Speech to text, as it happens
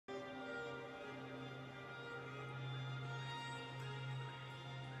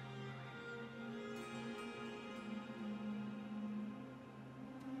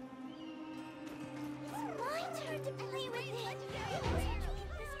play with it.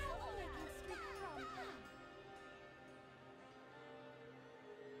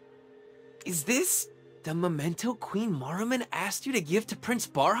 Is this the memento Queen Maraman asked you to give to Prince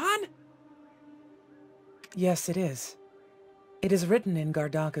Barhan? Yes, it is. It is written in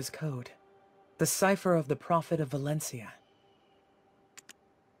Gardaga's code. The cipher of the Prophet of Valencia.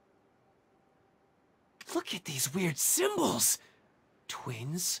 Look at these weird symbols.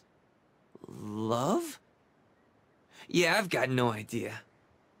 Twins? Love? Yeah, I've got no idea.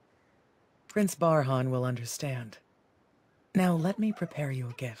 Prince Barhan will understand. Now let me prepare you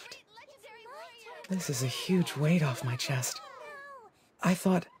a gift. This is a huge weight off my chest. I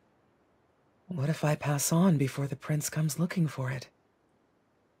thought, what if I pass on before the prince comes looking for it?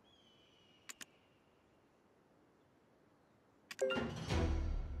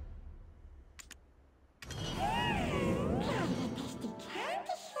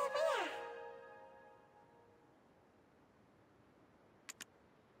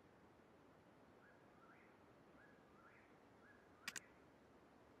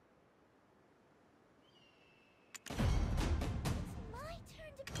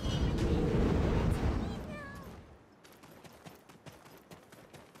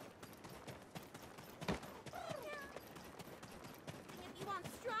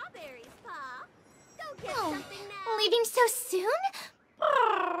 Leaving so soon?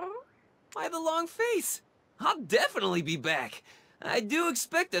 Why the long face? I'll definitely be back. I do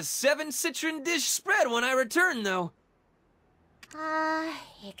expect a 7-citron dish spread when I return, though.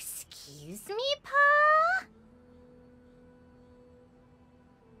 Excuse me, Pa?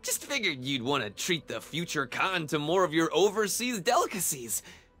 Just figured you'd want to treat the future Khan to more of your overseas delicacies.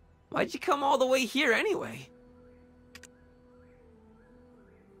 Why'd you come all the way here anyway?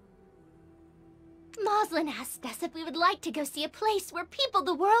 Moslin asked us if we would like to go see a place where people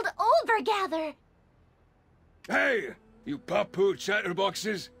the world over gather. Hey, you papu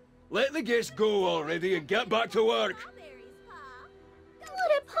chatterboxes! Let the guests go already and get back to work!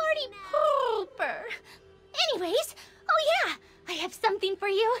 What a party pooper! Anyways, oh yeah, I have something for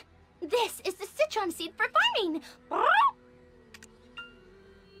you. This is the citron seed for farming.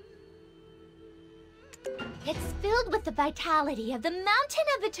 It's filled with the vitality of the Mountain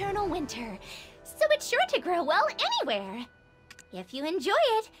of Eternal Winter, so it's sure to grow well anywhere. If you enjoy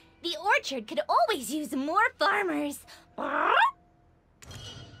it, the orchard could always use more farmers.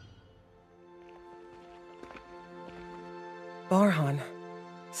 Barhan,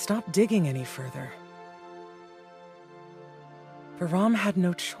 stop digging any further. Baram had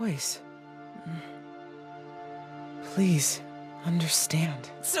no choice. Please, understand.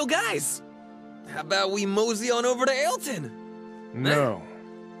 So guys, how about we mosey on over to Ailton? No.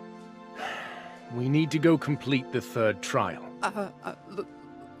 We need to go complete the third trial.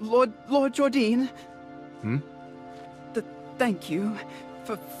 Lord Jordine? Hmm? Thank you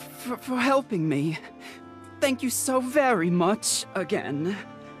for helping me. Thank you so very much again.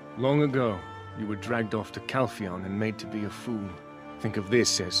 Long ago, you were dragged off to Calpheon and made to be a fool. Think of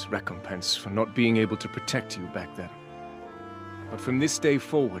this as recompense for not being able to protect you back then. But from this day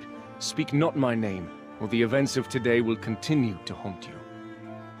forward, speak not my name, or the events of today will continue to haunt you.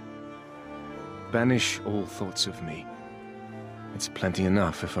 Banish all thoughts of me. It's plenty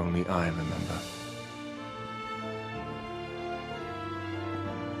enough if only I remember.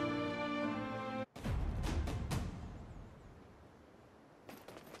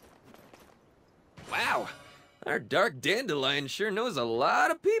 Wow, our dark dandelion sure knows a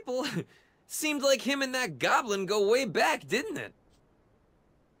lot of people. Seemed like him and that goblin go way back, didn't it?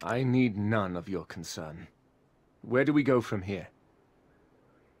 I need none of your concern. Where do we go from here?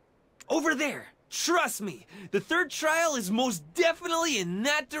 Over there! Trust me, the third trial is most definitely in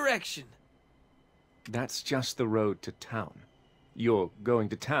that direction. That's just the road to town. You're going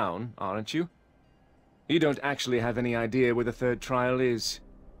to town, aren't you? You don't actually have any idea where the third trial is.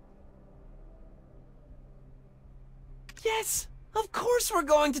 Yes, of course we're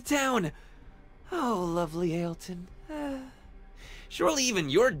going to town. Oh, lovely Ailton. Surely even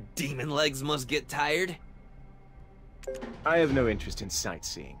your demon legs must get tired. I have no interest in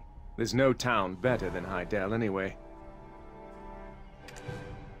sightseeing. There's no town better than Hydael anyway.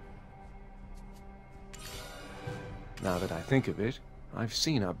 Now that I think of it, I've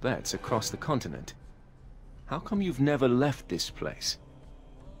seen our bets across the continent. How come you've never left this place?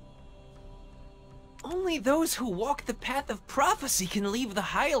 Only those who walk the path of prophecy can leave the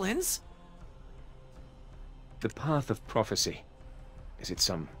Highlands. The path of prophecy. Is it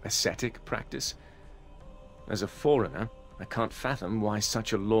some ascetic practice? As a foreigner, I can't fathom why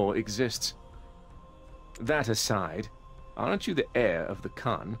such a law exists. That aside, aren't you the heir of the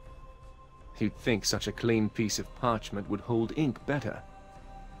Khan? You'd think such a clean piece of parchment would hold ink better.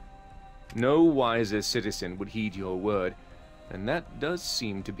 No wiser citizen would heed your word, and that does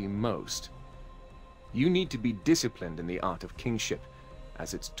seem to be most. You need to be disciplined in the art of kingship,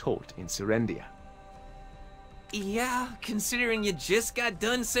 as it's taught in Serendia. Yeah, considering you just got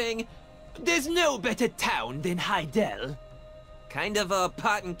done saying, "There's no better town than Heidel." Kind of a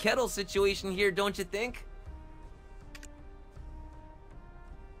pot and kettle situation here, don't you think?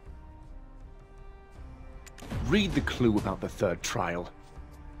 Read the clue about the third trial.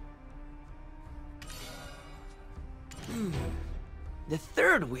 The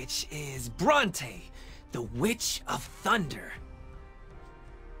third witch is Bronte, the Witch of Thunder.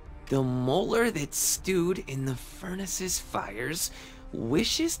 The molar that stewed in the furnace's fires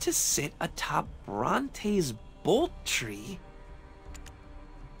wishes to sit atop Bronte's bolt tree.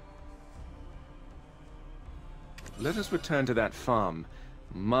 Let us return to that farm.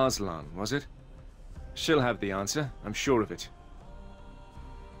 Marslan, was it? She'll have the answer, I'm sure of it.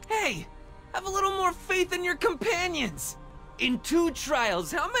 Hey, have a little more faith in your companions. In 2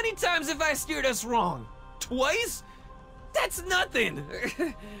 trials, how many times have I steered us wrong? Twice? That's nothing.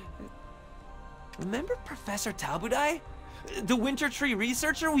 Remember Professor Tabudai? The winter tree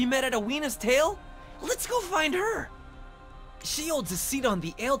researcher we met at Awena's Tale? Let's go find her. She holds a seat on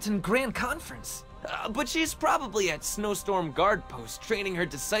the Ailton Grand Conference. But she's probably at Snowstorm Guard Post training her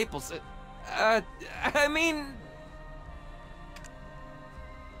disciples. I mean...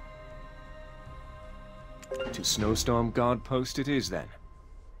 To Snowstorm Guard Post it is, then.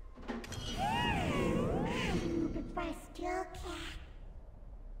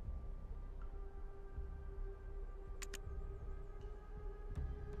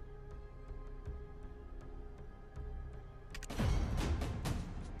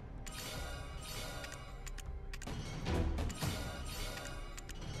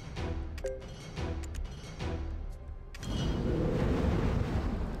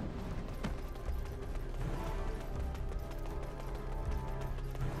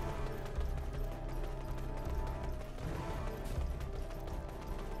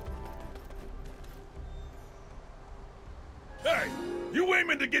 Hey, you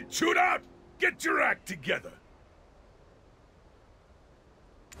aiming to get chewed out? Get your act together.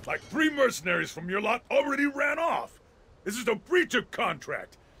 Like 3 mercenaries from your lot already ran off. This is a breach of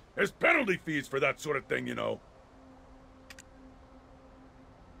contract. There's penalty fees for that sort of thing, you know.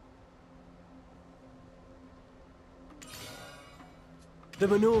 The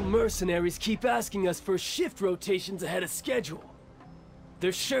Manul mercenaries keep asking us for shift rotations ahead of schedule.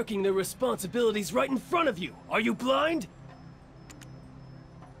 They're shirking their responsibilities right in front of you. Are you blind?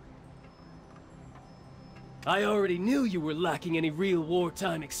 I already knew you were lacking any real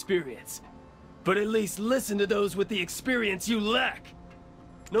wartime experience. But at least listen to those with the experience you lack.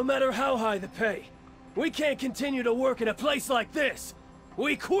 No matter how high the pay, we can't continue to work in a place like this.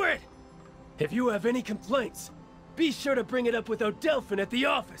 We quit! If you have any complaints, be sure to bring it up with Odelphin at the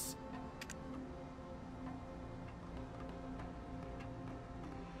office.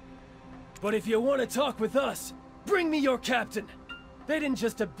 But if you want to talk with us, bring me your captain. They didn't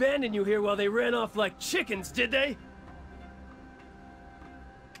just abandon you here while they ran off like chickens, did they?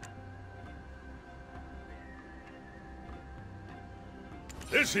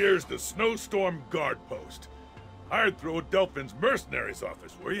 This here's the Snowstorm Guard Post. Hired through Odelphin's mercenaries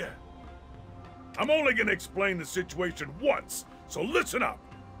office, were ya? I'm only gonna explain the situation once, so listen up.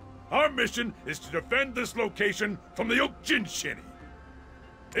 Our mission is to defend this location from the Oak-Jin-Shinny.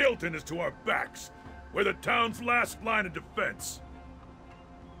 Ailton is to our backs. We're the town's last line of defense.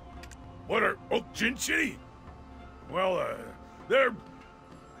 What are Oak-Jin-Shinny? Well, they're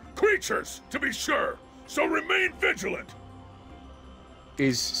creatures, to be sure, so remain vigilant.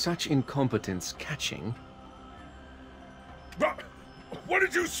 Is such incompetence catching? What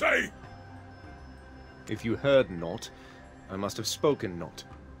did you say? If you heard not, I must have spoken not.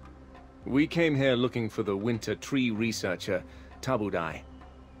 We came here looking for the winter tree researcher, Tabudai.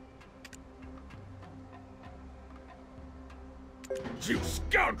 You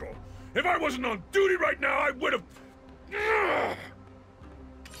scoundrel! If I wasn't on duty right now, I would have...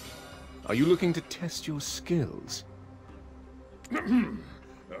 Are you looking to test your skills?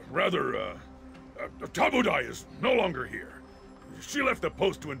 Rather, Tabudai is no longer here. She left the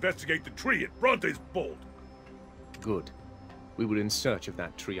post to investigate the tree at Bronte's Bolt. Good. We were in search of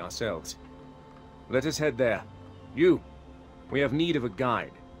that tree ourselves. Let us head there. You, we have need of a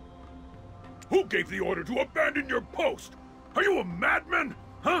guide. Who gave the order to abandon your post? Are you a madman?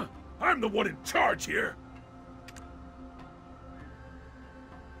 Huh? I'm the one in charge here.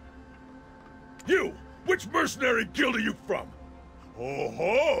 You! Which mercenary guild are you from? Oh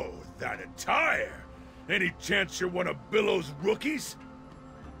ho! that attire? Any chance you're one of Billow's rookies?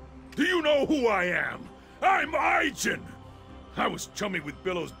 Do you know who I am? I'm Ewigen! I was chummy with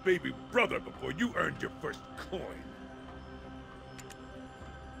Billow's baby brother before you earned your first coin.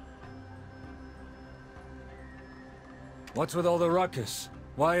 What's with all the ruckus?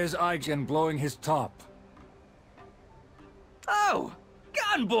 Why is Ewigen blowing his top? Oh,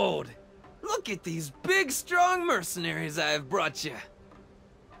 Gunbold! Look at these big, strong mercenaries I've brought you.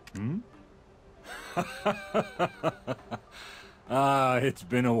 Hmm? Ah, it's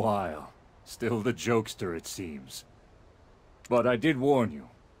been a while. Still the jokester, it seems. But I did warn you.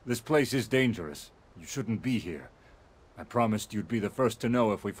 This place is dangerous. You shouldn't be here. I promised you'd be the first to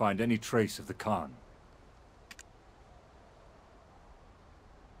know if we find any trace of the Khan.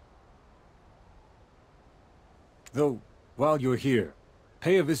 Though, while you're here,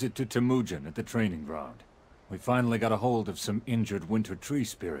 pay a visit to Temujin at the training ground. We finally got a hold of some injured winter tree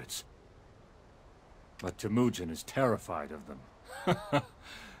spirits. But Temujin is terrified of them.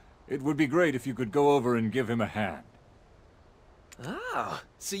 It would be great if you could go over and give him a hand. Oh,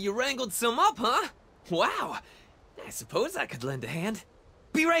 so you wrangled some up, huh? Wow. I suppose I could lend a hand.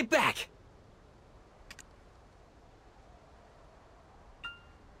 Be right back.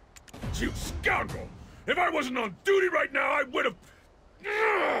 You scoundrel! If I wasn't on duty right now, I would have...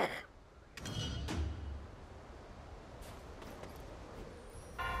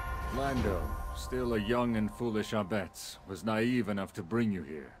 Lando, still a young and foolish Abetz, was naive enough to bring you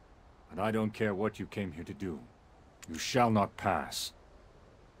here. But I don't care what you came here to do. You shall not pass.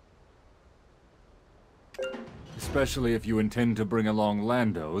 Especially if you intend to bring along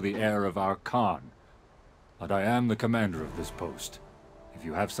Lando, the heir of our Khan. But I am the commander of this post. If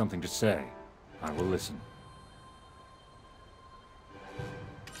you have something to say, I will listen.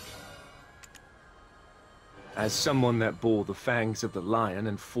 As someone that bore the fangs of the lion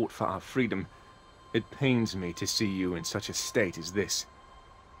and fought for our freedom, it pains me to see you in such a state as this.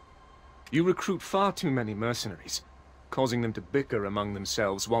 You recruit far too many mercenaries, causing them to bicker among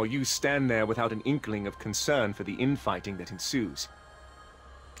themselves while you stand there without an inkling of concern for the infighting that ensues.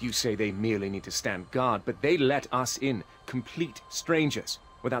 You say they merely need to stand guard, but they let us in, complete strangers,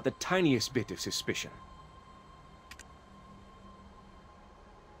 without the tiniest bit of suspicion.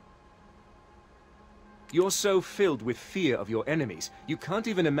 You're so filled with fear of your enemies, you can't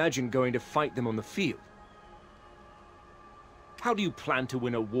even imagine going to fight them on the field. How do you plan to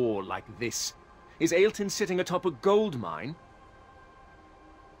win a war like this? Is Ailton sitting atop a gold mine?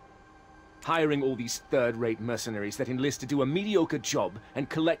 Hiring all these third-rate mercenaries that enlist to do a mediocre job and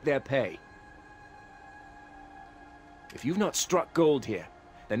collect their pay. If you've not struck gold here,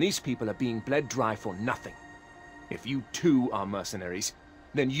 then these people are being bled dry for nothing. If you too are mercenaries,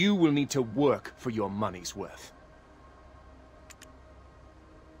 then you will need to work for your money's worth.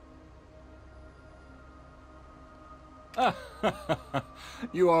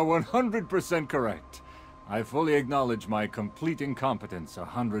 You are 100% correct. I fully acknowledge my complete incompetence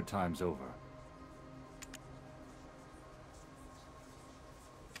 100 times over.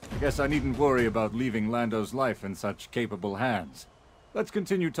 I guess I needn't worry about leaving Lando's life in such capable hands. Let's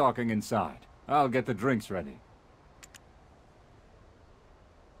continue talking inside. I'll get the drinks ready.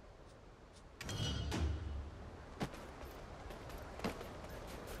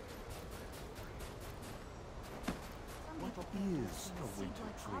 Is a winter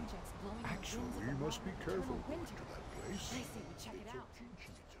tree. Actually, we must be careful going to that place. It's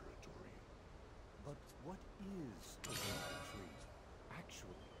Ochinchi territory. But what is a winter tree,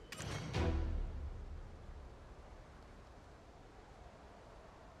 actually?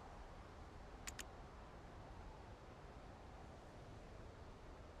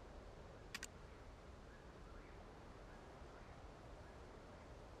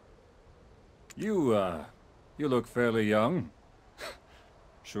 You look fairly young.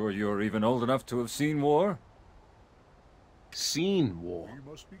 Sure you're even old enough to have seen war? Seen war?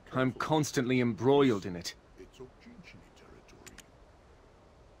 I'm constantly embroiled in it. It's Ochinchi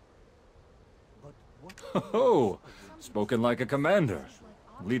territory. Oh, spoken like a commander.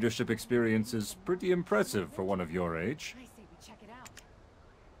 Leadership experience is pretty impressive for one of your age.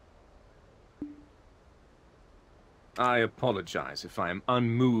 I apologize if I am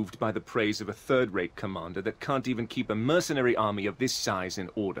unmoved by the praise of a third-rate commander that can't even keep a mercenary army of this size in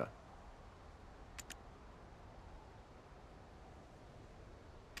order.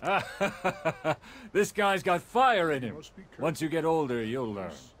 This guy's got fire in him. Once you get older, you'll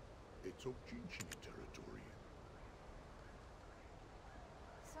learn. It's Ochinchi territory.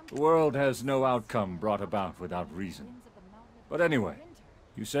 The world has no outcome brought about without reason. But anyway,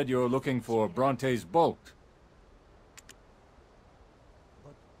 you said you're looking for Bronte's bolt.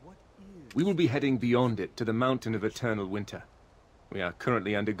 We will be heading beyond it to the Mountain of Eternal Winter. We are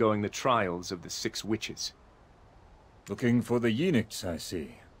currently undergoing the trials of the 6 witches. Looking for the eunuchs, I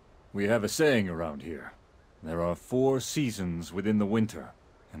see. We have a saying around here. There are 4 seasons within the winter,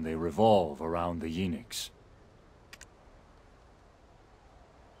 and they revolve around the eunuchs.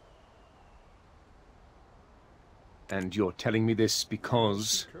 And you're telling me this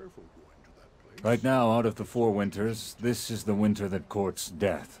because... Right now, out of the 4 winters, this is the winter that courts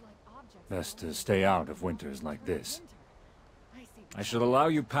death. Best to stay out of winters like this. I shall allow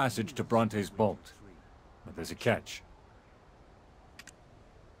you passage to Bronte's bolt, but there's a catch.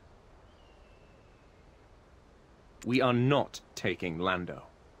 We are not taking Lando.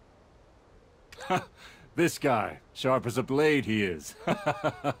 This guy, sharp as a blade he is.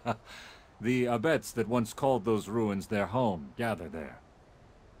 The abbots that once called those ruins their home gather there.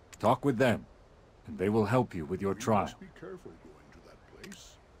 Talk with them, and they will help you with your trial. Must be careful going to that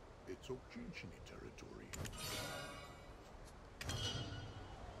place. It's Ochinchini territory.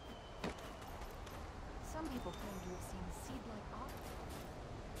 Some people claim to have seen seed-like objects.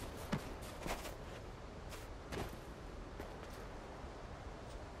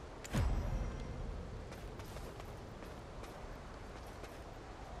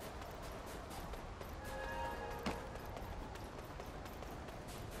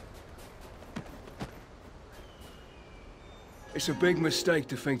 It's a big mistake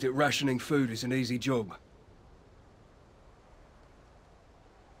to think that rationing food is an easy job.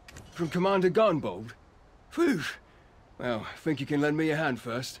 From Commander Gunbold? Phew. Well, I think you can lend me a hand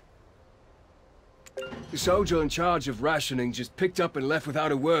first. The soldier in charge of rationing just picked up and left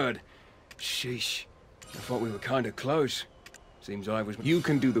without a word. Sheesh. I thought we were kind of close. Seems I was... You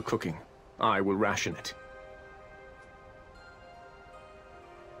can do the cooking. I will ration it.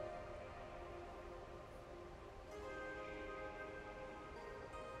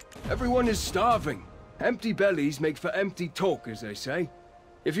 Everyone is starving. Empty bellies make for empty talk, as they say.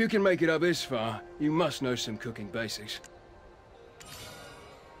 If you can make it up this far, you must know some cooking basics.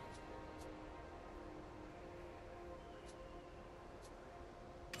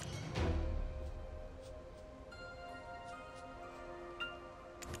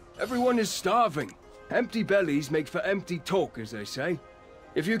 Everyone is starving. Empty bellies make for empty talk, as they say.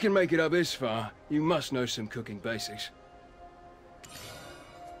 If you can make it up this far, you must know some cooking basics.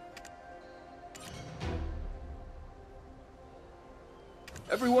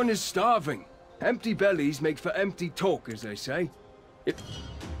 Everyone is starving. Empty bellies make for empty talk, as they say.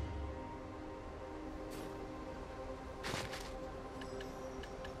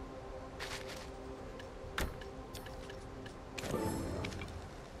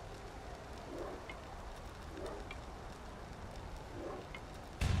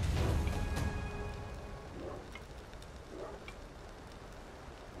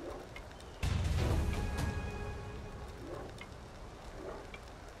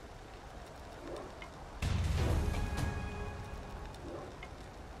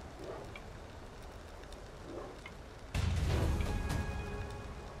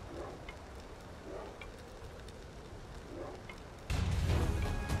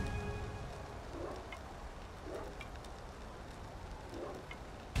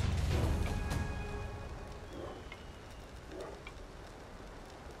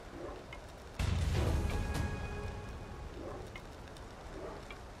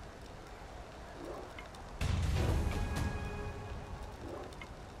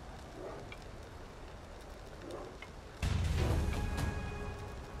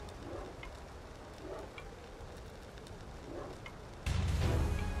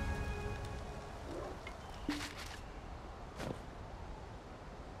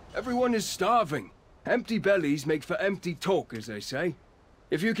 Everyone is starving. Empty bellies make for empty talk, as they say.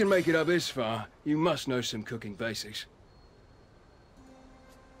 If you can make it up this far, you must know some cooking basics.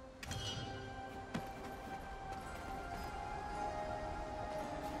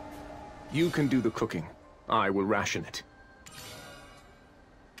 You can do the cooking. I will ration it.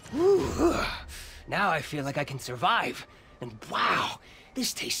 Ooh, now I feel like I can survive. And wow,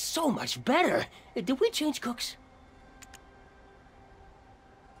 this tastes so much better. Did we change cooks?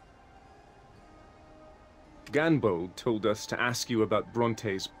 Ganbold told us to ask you about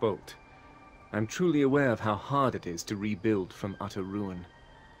Bronte's bolt. I'm truly aware of how hard it is to rebuild from utter ruin.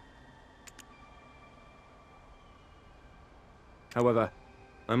 However,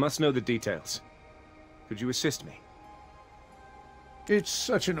 I must know the details. Could you assist me? It's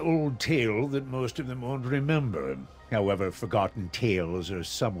such an old tale that most of them won't remember. However, forgotten tales are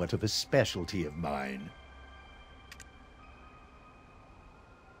somewhat of a specialty of mine.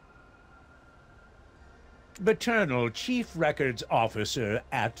 Paternal Chief Records Officer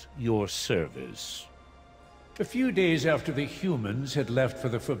at your service. A few days after the humans had left for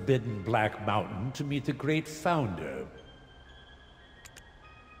the forbidden Black Mountain to meet the great founder,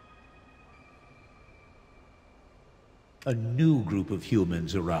 a new group of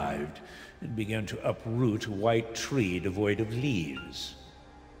humans arrived and began to uproot a white tree devoid of leaves.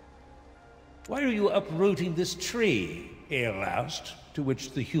 "Why are you uprooting this tree?" Ale asked, to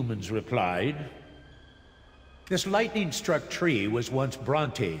which the humans replied, "This lightning-struck tree was once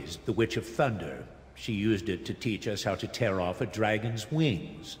Bronte's, the Witch of Thunder. She used it to teach us how to tear off a dragon's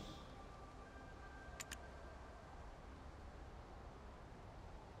wings."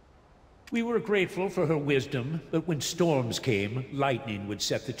 We were grateful for her wisdom, but when storms came, lightning would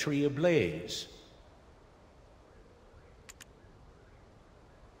set the tree ablaze.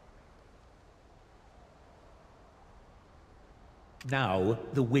 Now,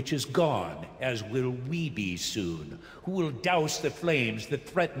 the witch is gone, as will we be soon. Who will douse the flames that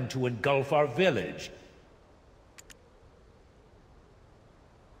threaten to engulf our village?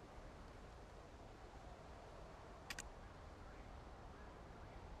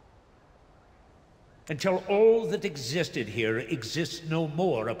 Until all that existed here exists no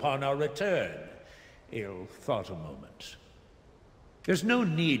more upon our return. Ale thought a moment. There's no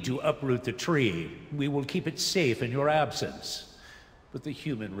need to uproot the tree. We will keep it safe in your absence. But the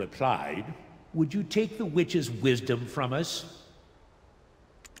human replied, "Would you take the witch's wisdom from us?"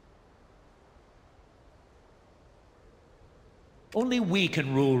 "Only we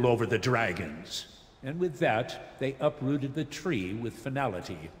can rule over the dragons." And with that, they uprooted the tree with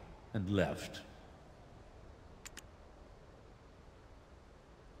finality and left.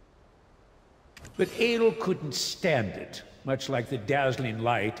 But Ale couldn't stand it. Much like the dazzling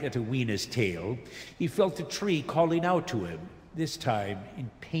light at Ewena's tail, he felt the tree calling out to him, this time in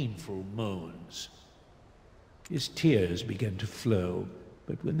painful moans. His tears began to flow,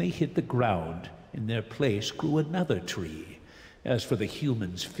 but when they hit the ground, in their place grew another tree. As for the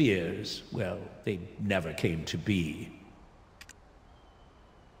humans' fears, well, they never came to be.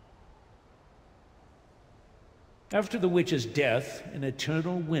 After the witch's death, an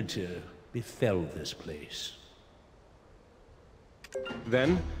eternal winter befell this place.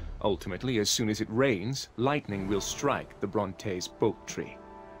 Then, ultimately, as soon as it rains, lightning will strike the Bronte's boat tree.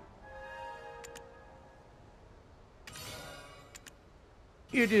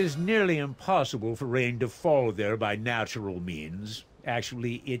 It is nearly impossible for rain to fall there by natural means.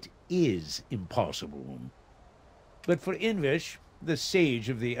 Actually, it is impossible. But for Invish, the sage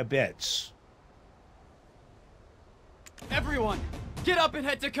of the Abets. Everyone, get up and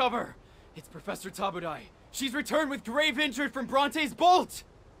head to cover! It's Professor Tabudai. She's returned with grave injury from Bronte's bolt!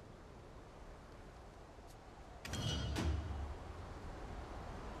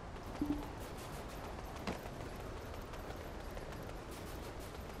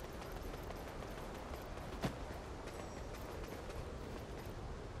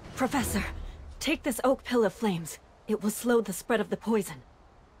 Professor, take this oak pill of flames. It will slow the spread of the poison.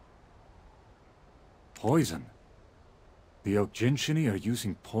 Poison? The Oak-Jinshini are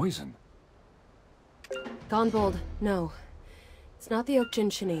using poison? Gonbold, no. It's not the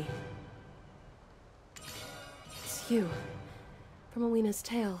Oak-Jinshini. It's you. From Ewena's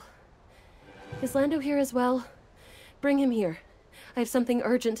tale. Is Lando here as well? Bring him here. I have something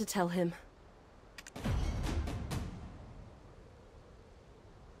urgent to tell him.